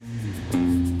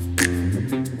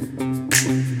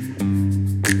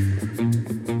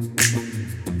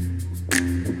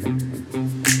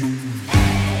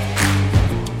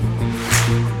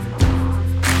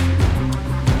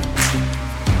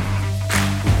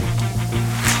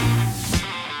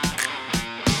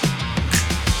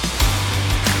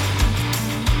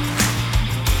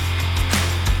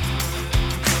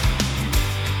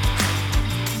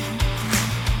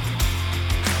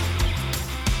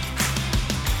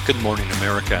Good morning,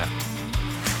 America.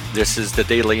 This is the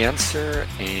Daily Answer,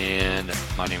 and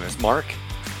my name is Mark.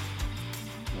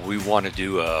 We want to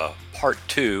do a part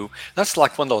two. That's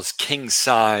like one of those king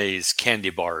size candy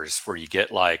bars where you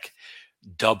get like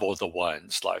double the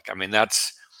ones. I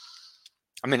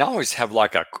always have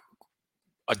like a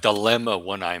dilemma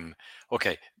when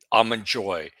okay, almond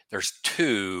joy. There's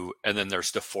two, and then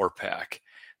there's the 4-pack.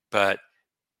 But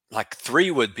like three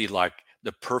would be like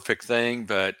the perfect thing,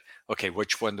 but okay,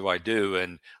 which one do I do?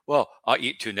 And well, I'll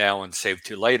eat two now and save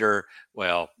two later.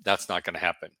 Well, that's not going to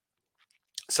happen.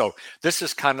 So this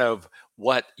is kind of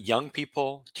what young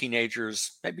people,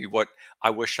 teenagers, maybe what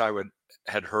I wish I would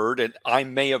had heard, and I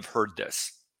may have heard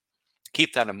this.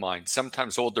 Keep that in mind.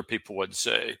 Sometimes older people would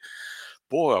say,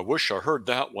 "Boy, I wish I heard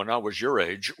that when I was your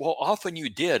age." Well, often you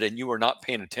did, and you were not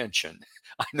paying attention.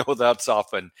 I know that's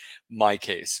often my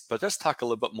case, but let's talk a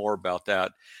little bit more about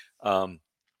that.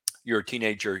 You're a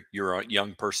teenager, you're a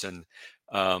young person.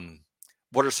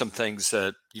 What are some things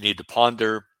that you need to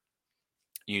ponder,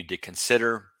 you need to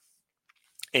consider?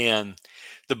 And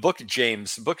the book of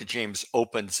James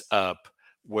opens up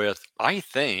with, I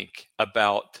think,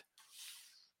 about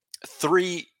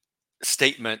three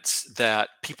statements that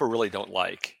people really don't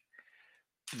like.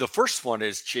 The first one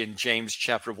is in James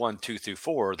chapter 1, 2 through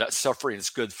 4, that suffering is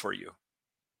good for you.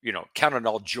 Count it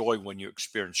all joy when you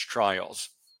experience trials.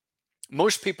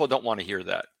 Most people don't want to hear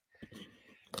that,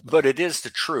 but it is the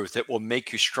truth. It will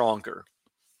make you stronger.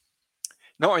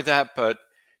 Not only that, but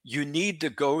you need to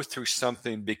go through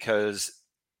something because,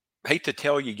 I hate to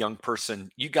tell you, young person,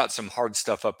 you got some hard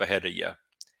stuff up ahead of you.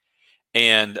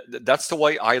 And that's the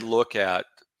way I look at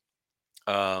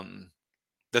the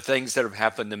things that have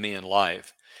happened to me in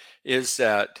life, is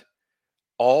that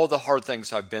all the hard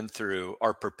things I've been through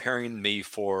are preparing me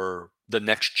for the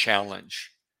next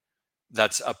challenge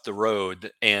that's up the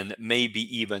road, and maybe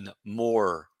even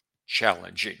more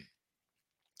challenging.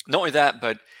 Not only that,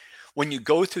 but when you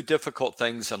go through difficult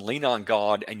things and lean on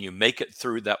God and you make it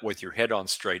through that with your head on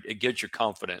straight, it gives you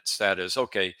confidence. That is,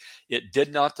 okay, it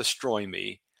did not destroy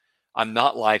me. I'm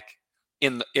not like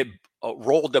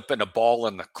rolled up in a ball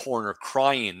in the corner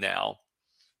crying now.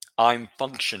 I'm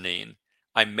functioning.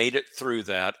 I made it through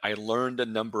that. I learned a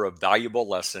number of valuable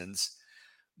lessons.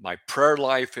 My prayer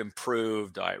life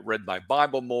improved. I read my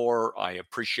Bible more. I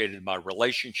appreciated my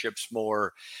relationships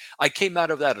more. I came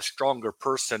out of that a stronger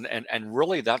person. And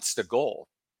really, that's the goal,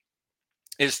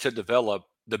 is to develop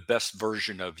the best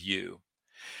version of you.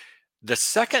 The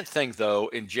second thing, though,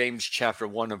 in James chapter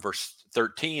 1 and verse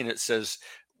 13, it says,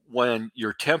 when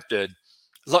you're tempted,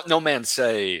 let no man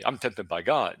say, I'm tempted by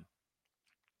God.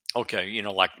 Okay,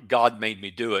 like God made me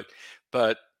do it.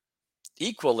 But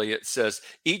equally, it says,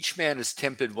 each man is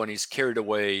tempted when he's carried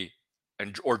away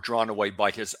or drawn away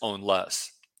by his own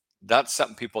lust. That's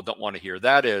something people don't want to hear.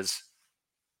 That is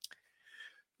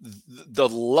the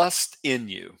lust in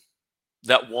you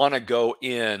that want to go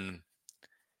in,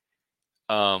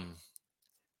 the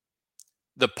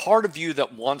part of you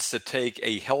that wants to take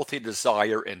a healthy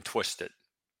desire and twist it.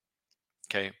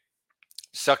 Okay.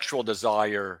 Sexual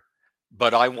desire,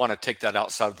 but I want to take that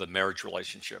outside of the marriage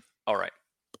relationship. All right.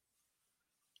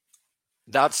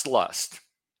 That's lust.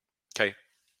 Okay.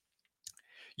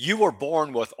 You were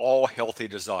born with all healthy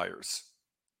desires.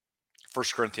 1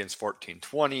 Corinthians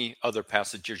 14:20, other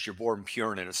passages, you're born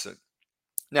pure and innocent.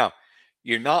 Now,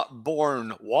 you're not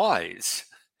born wise,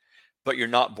 but you're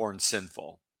not born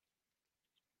sinful.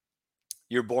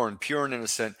 You're born pure and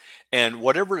innocent, and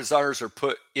whatever desires are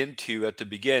put into you at the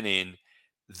beginning,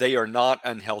 they are not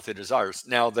unhealthy desires.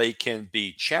 Now, they can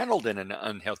be channeled in an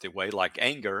unhealthy way, like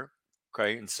anger,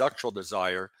 okay, and sexual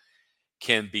desire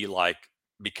can be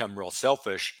become real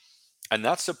selfish. And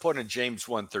that's the point of James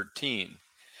 1:13,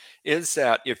 is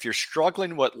that if you're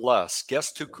struggling with lust,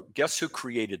 guess who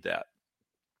created that?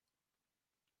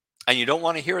 And you don't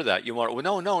want to hear that. You want,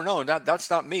 well, no, that's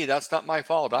not me. That's not my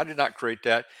fault. I did not create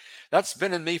that. That's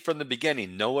been in me from the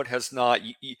beginning. No, it has not.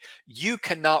 You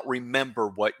cannot remember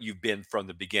what you've been from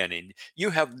the beginning. You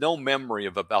have no memory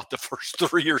of about the first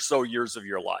 3 or so years of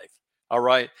your life. All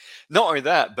right. Not only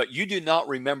that, but you do not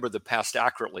remember the past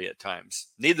accurately at times.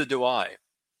 Neither do I.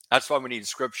 That's why we need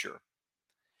scripture.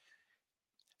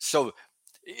 So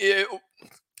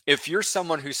if you're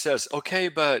someone who says, okay,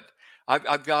 but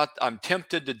I'm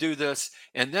tempted to do this,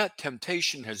 and that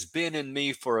temptation has been in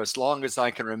me for as long as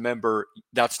I can remember,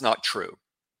 that's not true.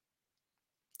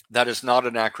 That is not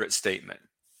an accurate statement.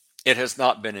 It has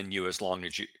not been in you as long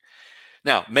as you.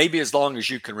 Now, maybe as long as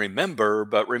you can remember,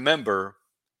 but remember,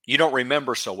 you don't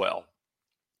remember so well.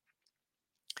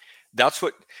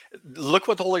 Look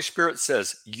what the Holy Spirit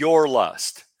says, your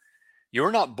lust.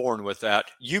 You're not born with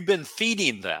that. You've been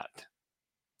feeding that.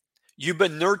 You've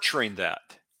been nurturing that.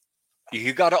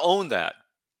 You got to own that.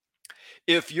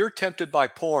 If you're tempted by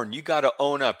porn, you got to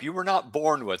own up. You were not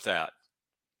born with that.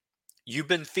 You've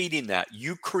been feeding that.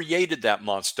 You created that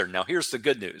monster. Now, here's the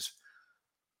good news.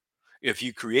 If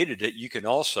you created it, you can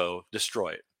also destroy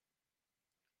it.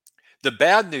 The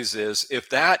bad news is if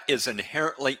that is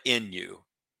inherently in you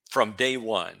from day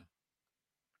one,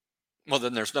 well,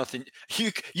 then there's nothing,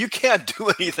 you can't do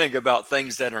anything about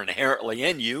things that are inherently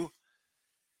in you,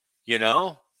 you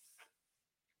know?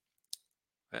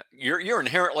 You're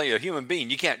inherently a human being.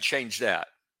 You can't change that.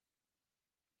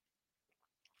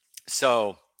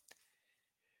 So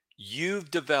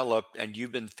you've developed and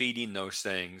you've been feeding those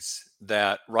things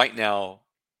that right now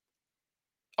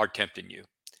are tempting you.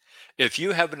 If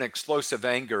you have an explosive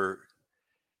anger,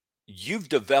 you've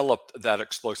developed that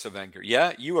explosive anger.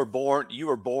 Yeah, you were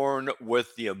born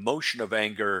with the emotion of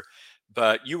anger,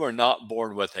 but you are not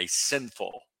born with a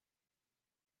sinful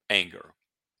anger.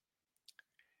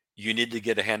 You need to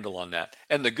get a handle on that.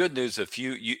 And the good news, if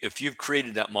you've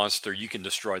created that monster, you can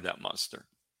destroy that monster.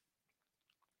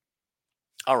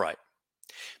 All right.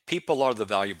 People are the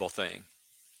valuable thing.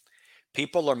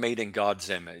 People are made in God's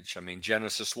image. I mean,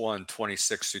 Genesis 1,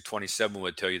 26 through 27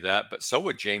 would tell you that, but so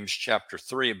would James chapter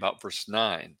 3, about verse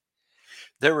 9.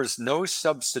 There is no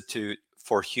substitute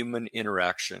for human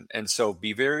interaction. And so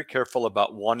be very careful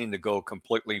about wanting to go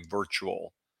completely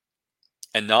virtual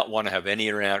and not want to have any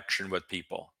interaction with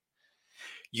people.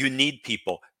 You need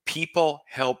people. People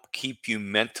help keep you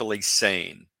mentally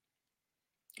sane.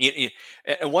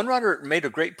 And one writer made a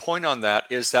great point on that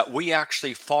is that we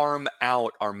actually farm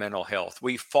out our mental health.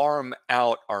 We farm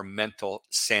out our mental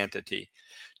sanity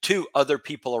to other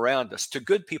people around us, to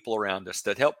good people around us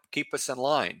that help keep us in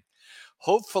line.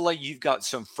 Hopefully, you've got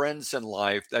some friends in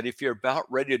life that if you're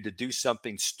about ready to do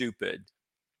something stupid,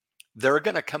 they're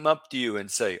going to come up to you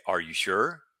and say, "Are you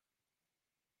sure?"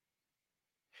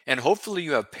 And hopefully,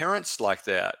 you have parents like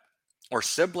that, or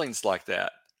siblings like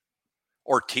that,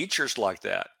 or teachers like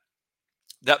that,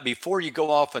 that before you go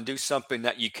off and do something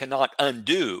that you cannot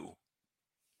undo,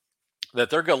 that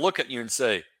they're going to look at you and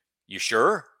say, "You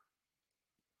sure?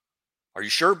 Are you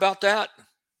sure about that?"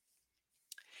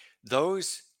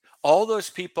 Those, all those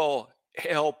people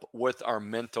help with our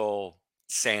mental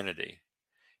sanity.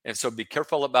 And so be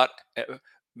careful about,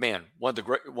 man, one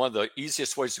of the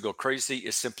easiest ways to go crazy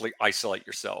is simply isolate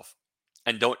yourself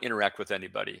and don't interact with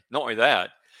anybody. Not only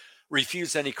that,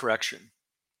 refuse any correction.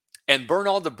 And burn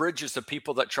all the bridges of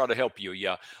people that try to help you.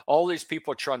 Yeah. All these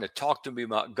people trying to talk to me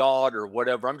about God or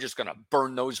whatever. I'm just going to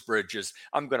burn those bridges.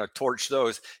 I'm going to torch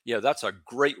those. Yeah, that's a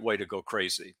great way to go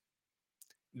crazy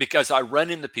because I run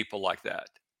into people like that.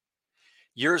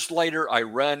 Years later, I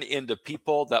ran into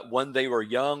people that when they were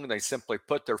young, they simply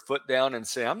put their foot down and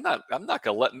say, I'm not going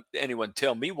to let anyone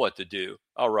tell me what to do.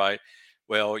 All right.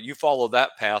 Well, you follow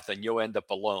that path and you'll end up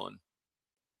alone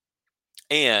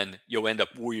and you'll end up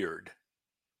weird.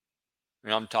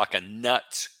 And I'm talking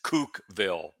nuts,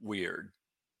 kookville weird.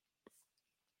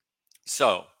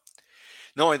 So,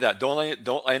 knowing that,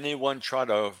 don't anyone try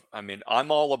to. I mean,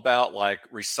 I'm all about like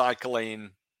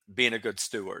recycling, being a good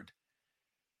steward,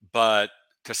 but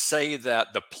to say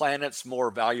that the planet's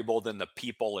more valuable than the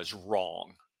people is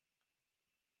wrong.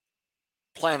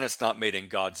 Planet's not made in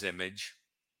God's image.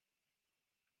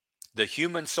 The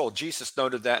human soul, Jesus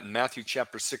noted that in Matthew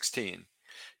chapter 16.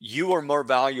 You are more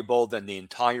valuable than the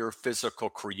entire physical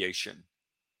creation.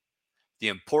 The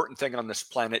important thing on this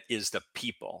planet is the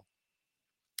people.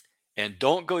 And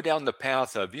don't go down the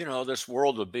path of, this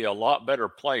world would be a lot better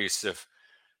place if,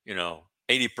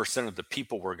 80% of the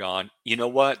people were gone. You know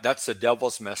what? That's the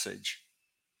devil's message.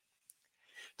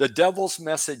 The devil's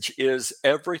message is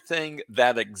everything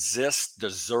that exists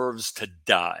deserves to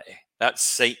die. That's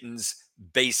Satan's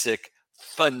basic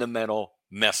fundamental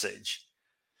message.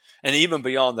 And even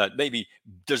beyond that, maybe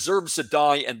deserves to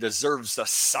die and deserves to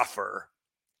suffer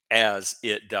as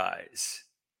it dies.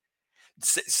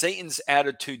 Satan's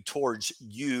attitude towards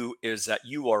you is that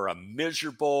you are a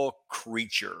miserable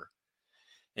creature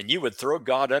and you would throw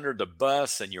God under the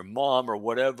bus and your mom or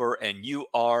whatever, and you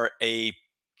are a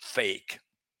fake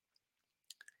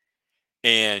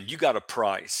and you got a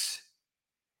price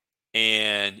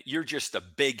and you're just a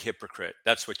big hypocrite.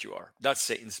 That's what you are. That's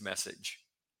Satan's message.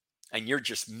 And you're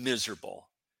just miserable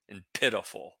and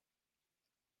pitiful.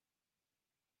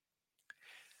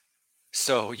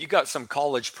 So you got some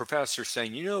college professor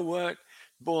saying, you know what?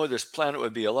 Boy, this planet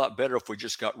would be a lot better if we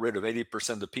just got rid of 80%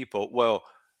 of the people. Well,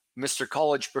 Mr.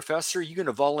 College Professor, you going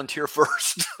to volunteer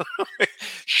first?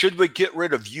 Should we get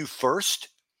rid of you first?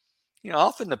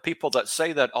 Often the people that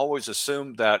say that always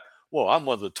assume that Well, I'm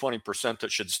one of the 20%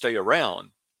 that should stay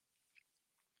around.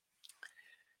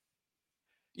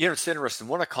 It's interesting.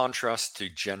 What a contrast to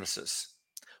Genesis.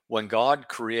 When God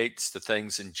creates the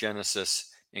things in Genesis,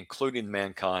 including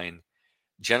mankind,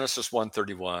 Genesis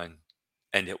 1:31,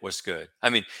 and it was good. I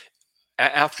mean,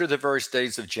 after the various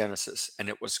days of Genesis, and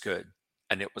it was good,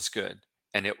 and it was good,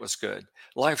 and it was good.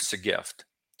 Life's a gift.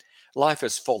 Life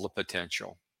is full of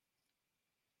potential.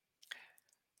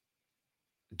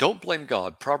 Don't blame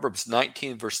God. Proverbs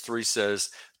 19, verse 3 says,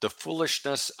 "The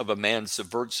foolishness of a man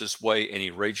subverts his way and he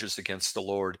rages against the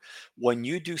Lord." When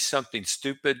you do something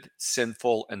stupid,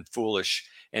 sinful, and foolish,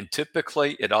 and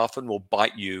typically it often will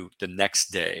bite you the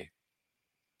next day,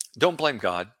 don't blame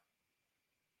God.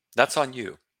 That's on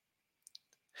you.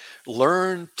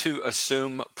 Learn to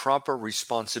assume proper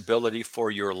responsibility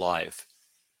for your life.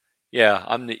 Yeah,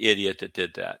 I'm the idiot that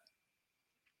did that.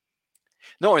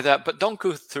 Not only that, but don't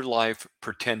go through life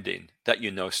pretending that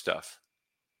you know stuff.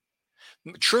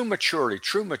 True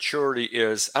maturity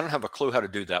is, I don't have a clue how to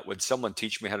do that. Would someone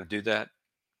teach me how to do that?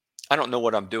 I don't know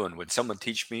what I'm doing. Would someone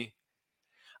teach me?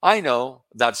 I know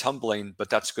that's humbling, but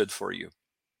that's good for you.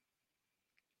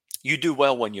 You do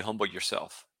well when you humble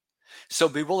yourself. So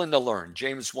be willing to learn.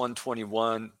 James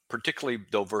 1:21, particularly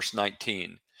though verse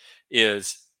 19,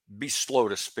 is be slow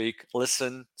to speak,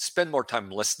 listen, spend more time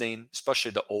listening,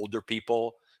 especially to older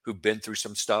people who've been through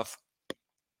some stuff.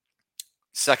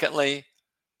 Secondly,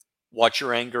 watch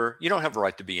your anger. You don't have a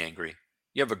right to be angry.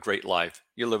 You have a great life.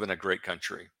 You live in a great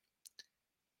country.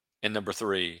 And number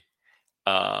three,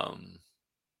 um,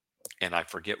 and I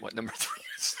forget what number three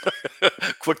is.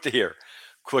 Quick to hear.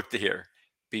 Quick to hear.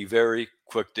 Be very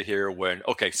quick to hear when,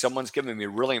 okay, someone's giving me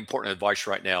really important advice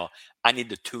right now. I need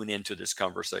to tune into this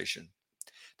conversation.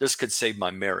 This could save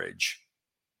my marriage.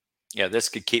 Yeah, this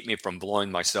could keep me from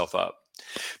blowing myself up.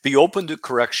 Be open to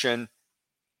correction.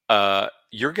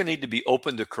 You're going to need to be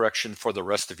open to correction for the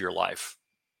rest of your life.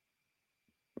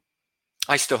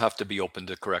 I still have to be open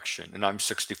to correction, and I'm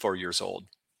 64 years old.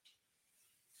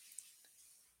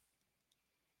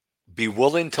 Be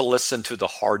willing to listen to the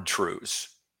hard truths.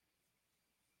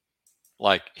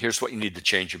 Like, here's what you need to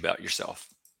change about yourself.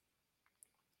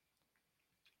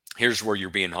 Here's where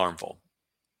you're being harmful.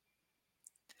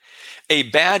 A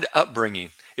bad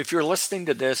upbringing. If you're listening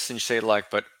to this and you say, like,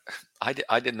 but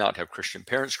I did not have Christian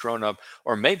parents growing up,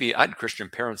 or maybe I had Christian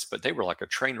parents, but they were like a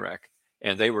train wreck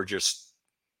and they were just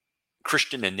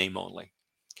Christian in name only.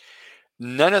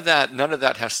 None of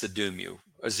that has to doom you.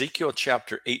 Ezekiel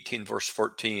chapter 18, verse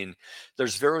 14,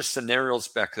 there's various scenarios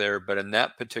back there, but in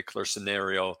that particular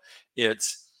scenario,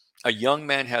 it's a young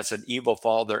man has an evil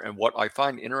father. And what I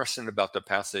find interesting about the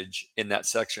passage in that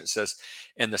section, it says,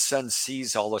 and the son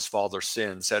sees all his father's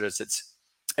sins. That is,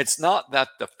 it's not that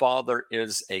the father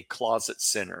is a closet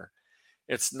sinner.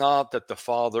 It's not that the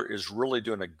father is really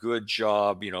doing a good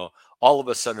job. All of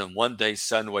a sudden, one day,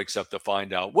 son wakes up to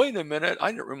find out, wait a minute,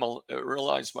 I didn't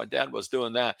realize my dad was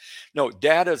doing that. No,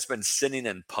 dad has been sinning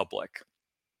in public.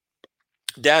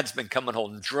 Dad's been coming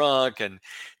home drunk, and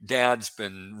dad's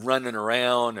been running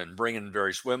around and bringing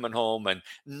various women home, and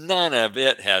none of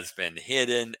it has been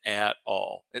hidden at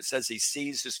all. It says he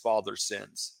sees his father's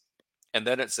sins. And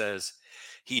then it says,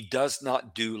 he does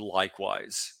not do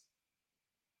likewise.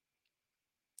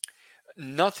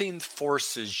 Nothing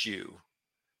forces you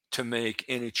to make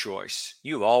any choice.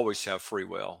 You always have free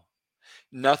will.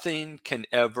 Nothing can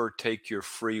ever take your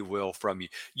free will from you.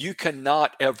 You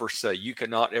cannot ever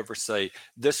say,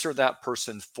 this or that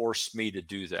person forced me to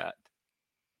do that.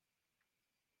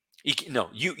 No,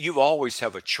 you always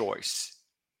have a choice.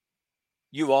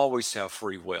 You always have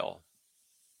free will.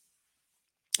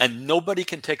 And nobody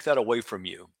can take that away from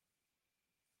you.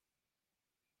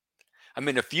 I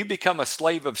mean, if you become a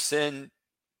slave of sin,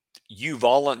 you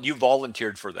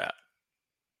volunteered for that.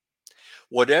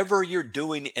 Whatever you're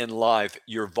doing in life,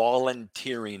 you're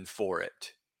volunteering for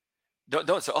it.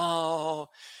 Don't say, oh,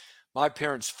 my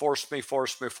parents forced me.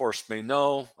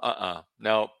 No,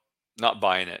 no, not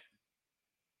buying it.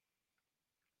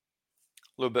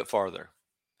 A little bit farther.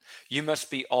 You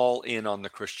must be all in on the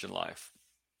Christian life.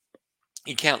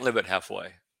 You can't live it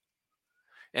halfway.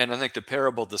 And I think the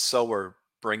parable of the sower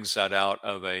brings that out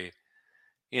of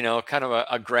kind of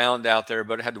a ground out there,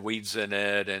 but it had weeds in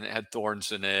it and it had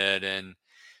thorns in it. And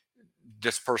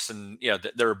this person,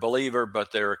 they're a believer,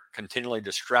 but they're continually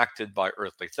distracted by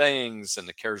earthly things and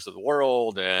the cares of the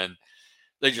world, and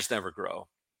they just never grow.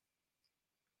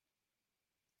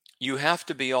 You have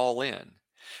to be all in.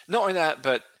 Not only that,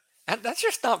 but that's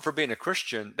just not for being a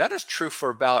Christian. That is true for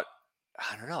about,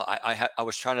 I don't know. I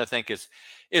was trying to think,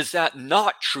 is that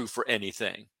not true for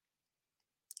anything?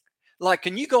 Like,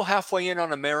 can you go halfway in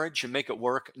on a marriage and make it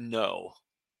work? No.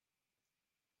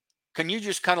 Can you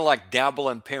just kind of like dabble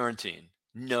in parenting?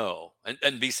 No.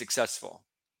 And be successful.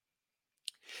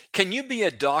 Can you be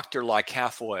a doctor like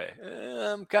halfway?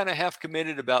 I'm kind of half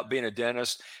committed about being a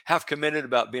dentist, half committed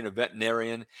about being a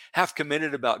veterinarian, half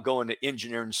committed about going to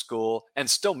engineering school and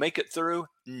still make it through?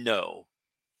 No.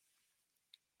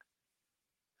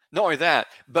 Not only that,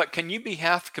 but can you be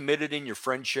half committed in your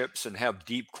friendships and have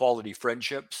deep quality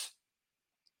friendships?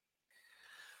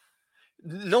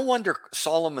 No wonder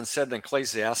Solomon said in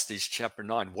Ecclesiastes chapter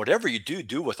 9, whatever you do,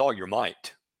 do with all your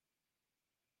might.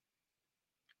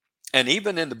 And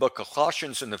even in the book of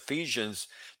Colossians and Ephesians,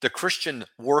 the Christian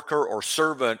worker or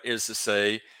servant is to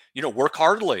say, work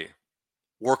heartily,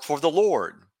 work for the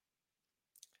Lord.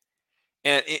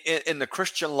 And in the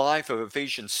Christian life of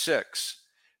Ephesians 6,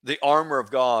 the armor of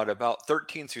God, about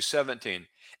 13 through 17,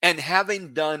 and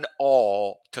having done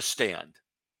all to stand.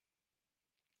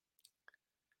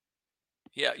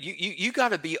 Yeah, you got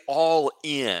to be all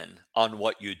in on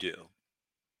what you do.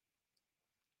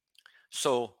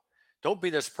 So don't be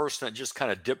this person that just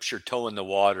kind of dips your toe in the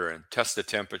water and tests the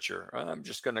temperature. I'm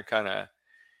just going to kind of,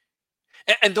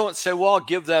 and don't say, well, I'll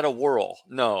give that a whirl.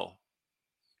 No,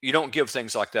 you don't give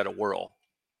things like that a whirl.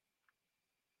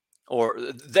 Or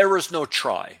there is no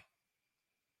try.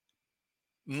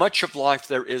 Much of life,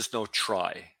 there is no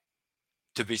try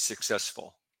to be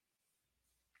successful.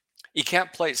 You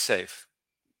can't play it safe.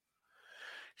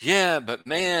 Yeah, but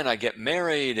man, I get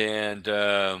married and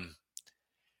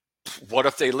what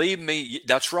if they leave me?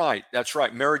 That's right. That's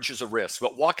right. Marriage is a risk,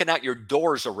 but walking out your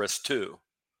door is a risk too.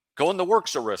 Going to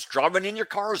work's a risk. Driving in your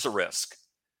car is a risk.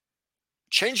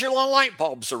 Changing your light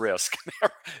bulb's a risk.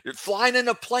 Flying in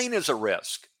a plane is a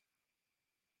risk.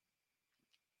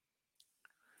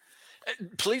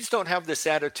 Please don't have this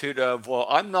attitude of, well,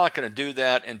 I'm not going to do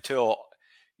that until,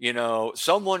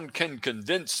 someone can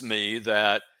convince me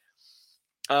that,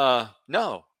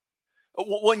 no.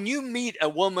 When you meet a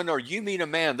woman or you meet a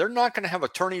man, they're not going to have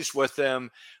attorneys with them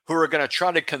who are going to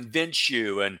try to convince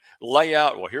you and lay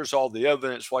out, well, here's all the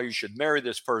evidence why you should marry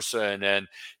this person. And,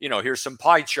 here's some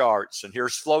pie charts and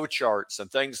here's flow charts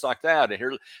and things like that. And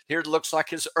here it looks like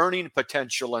his earning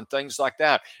potential and things like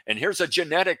that. And here's a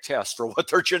genetic test for what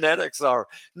their genetics are.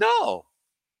 No,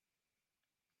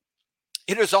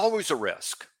 it is always a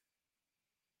risk.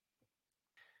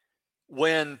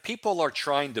 When people are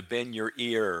trying to bend your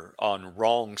ear on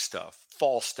wrong stuff,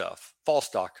 false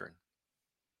doctrine,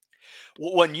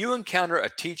 when you encounter a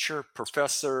teacher,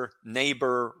 professor,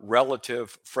 neighbor,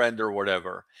 relative, friend, or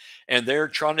whatever, and they're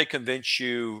trying to convince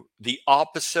you the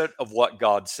opposite of what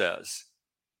God says,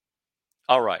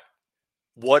 all right,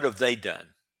 what have they done?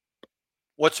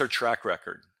 What's their track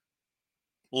record?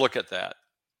 Look at that.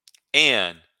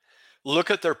 And look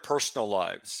at their personal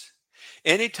lives.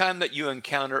 Anytime that you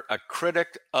encounter a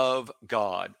critic of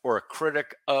God or a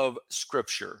critic of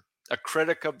Scripture, a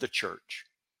critic of the church,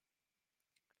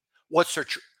 what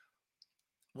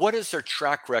is their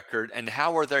track record, and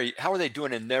how are they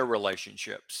doing in their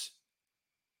relationships?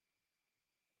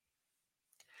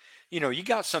 You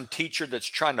got some teacher that's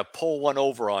trying to pull one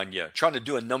over on you, trying to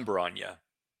do a number on you.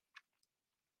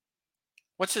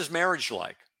 What's his marriage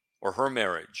like, or her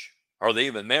marriage? Are they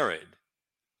even married?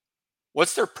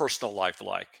 What's their personal life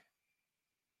like?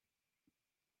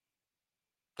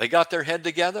 They got their head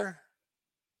together?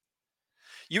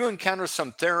 You encounter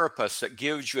some therapist that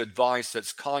gives you advice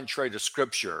that's contrary to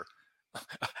Scripture.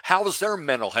 How's their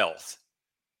mental health?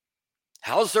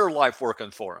 How's their life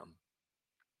working for them?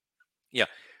 Yeah.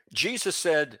 Jesus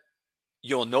said,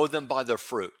 you'll know them by their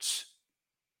fruits.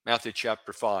 Matthew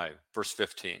chapter 5, verse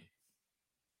 15.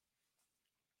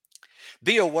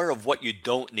 Be aware of what you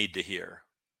don't need to hear.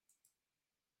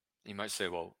 You might say,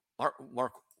 well,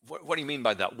 Mark, what do you mean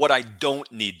by that? What I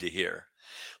don't need to hear.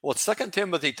 Well, 2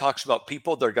 Timothy talks about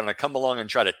people that are going to come along and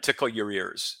try to tickle your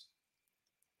ears.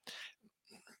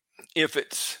 If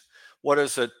it's, what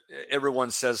is it?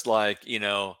 Everyone says like,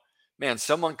 man,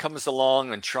 someone comes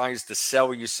along and tries to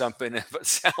sell you something. If it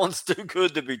sounds too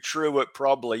good to be true, it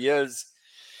probably is.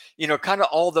 Kind of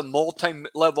all the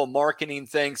multi-level marketing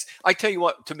things. I tell you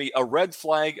what, to me, a red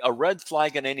flag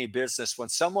in any business, when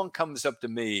someone comes up to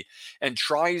me and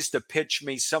tries to pitch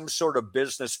me some sort of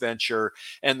business venture,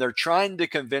 and they're trying to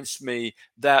convince me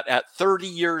that at 30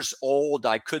 years old,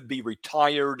 I could be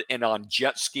retired and on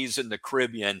jet skis in the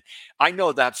Caribbean, I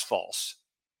know that's false.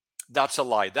 That's a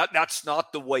lie. That's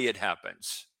not the way it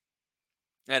happens.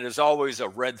 And is always a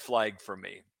red flag for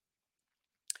me.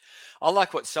 I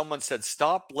like what someone said,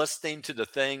 stop listening to the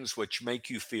things which make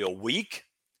you feel weak,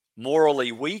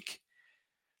 morally weak,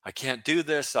 I can't do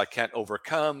this. I can't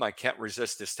overcome. I can't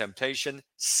resist this temptation.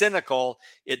 Cynical.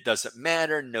 It doesn't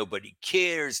matter. Nobody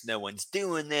cares. No one's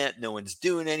doing that. No one's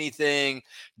doing anything.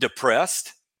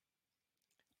 Depressed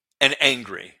and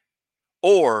angry.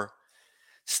 Or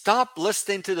stop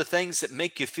listening to the things that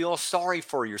make you feel sorry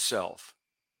for yourself.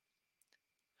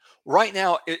 Right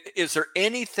now, is there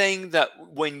anything that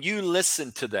when you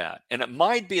listen to that, and it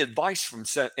might be advice from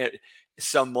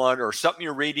someone or something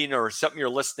you're reading or something you're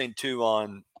listening to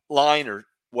online or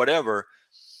whatever,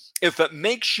 if it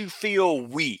makes you feel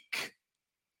weak,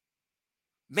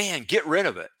 man, get rid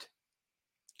of it.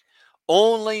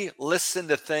 Only listen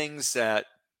to things that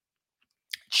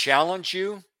challenge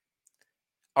you,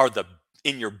 are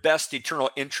in your best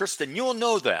eternal interest, and you'll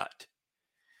know that.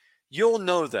 You'll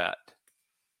know that.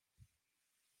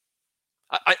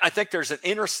 I think there's an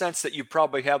inner sense that you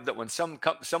probably have that when someone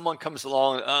comes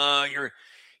along,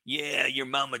 your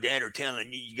mom and dad are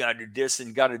telling you you got to do this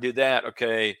and got to do that,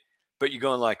 okay, but you're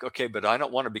going like, okay, but I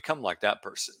don't want to become like that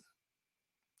person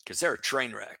because they're a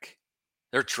train wreck,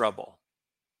 they're trouble.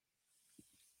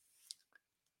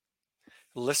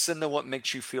 Listen to what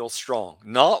makes you feel strong,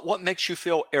 not what makes you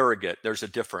feel arrogant. There's a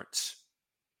difference,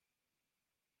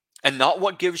 and not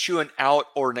what gives you an out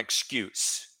or an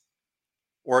excuse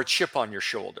or a chip on your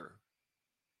shoulder.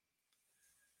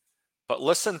 But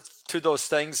listen to those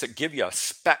things that give you a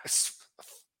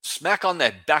smack on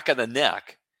the back of the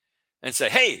neck and say,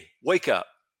 hey, wake up.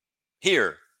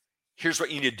 Here's what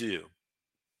you need to do.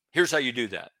 Here's how you do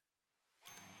that.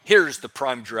 Here's the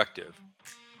prime directive.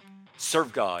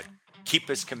 Serve God. Keep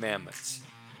his commandments.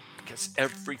 Because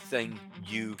everything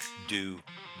you do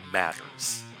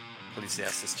matters.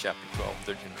 Ecclesiastes chapter 12,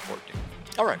 13, and 14.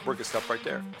 All right, we're going to stop right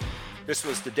there. This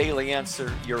was The Daily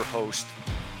Answer, your host,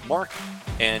 Mark.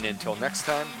 And until next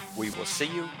time, we will see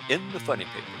you in the funny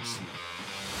papers.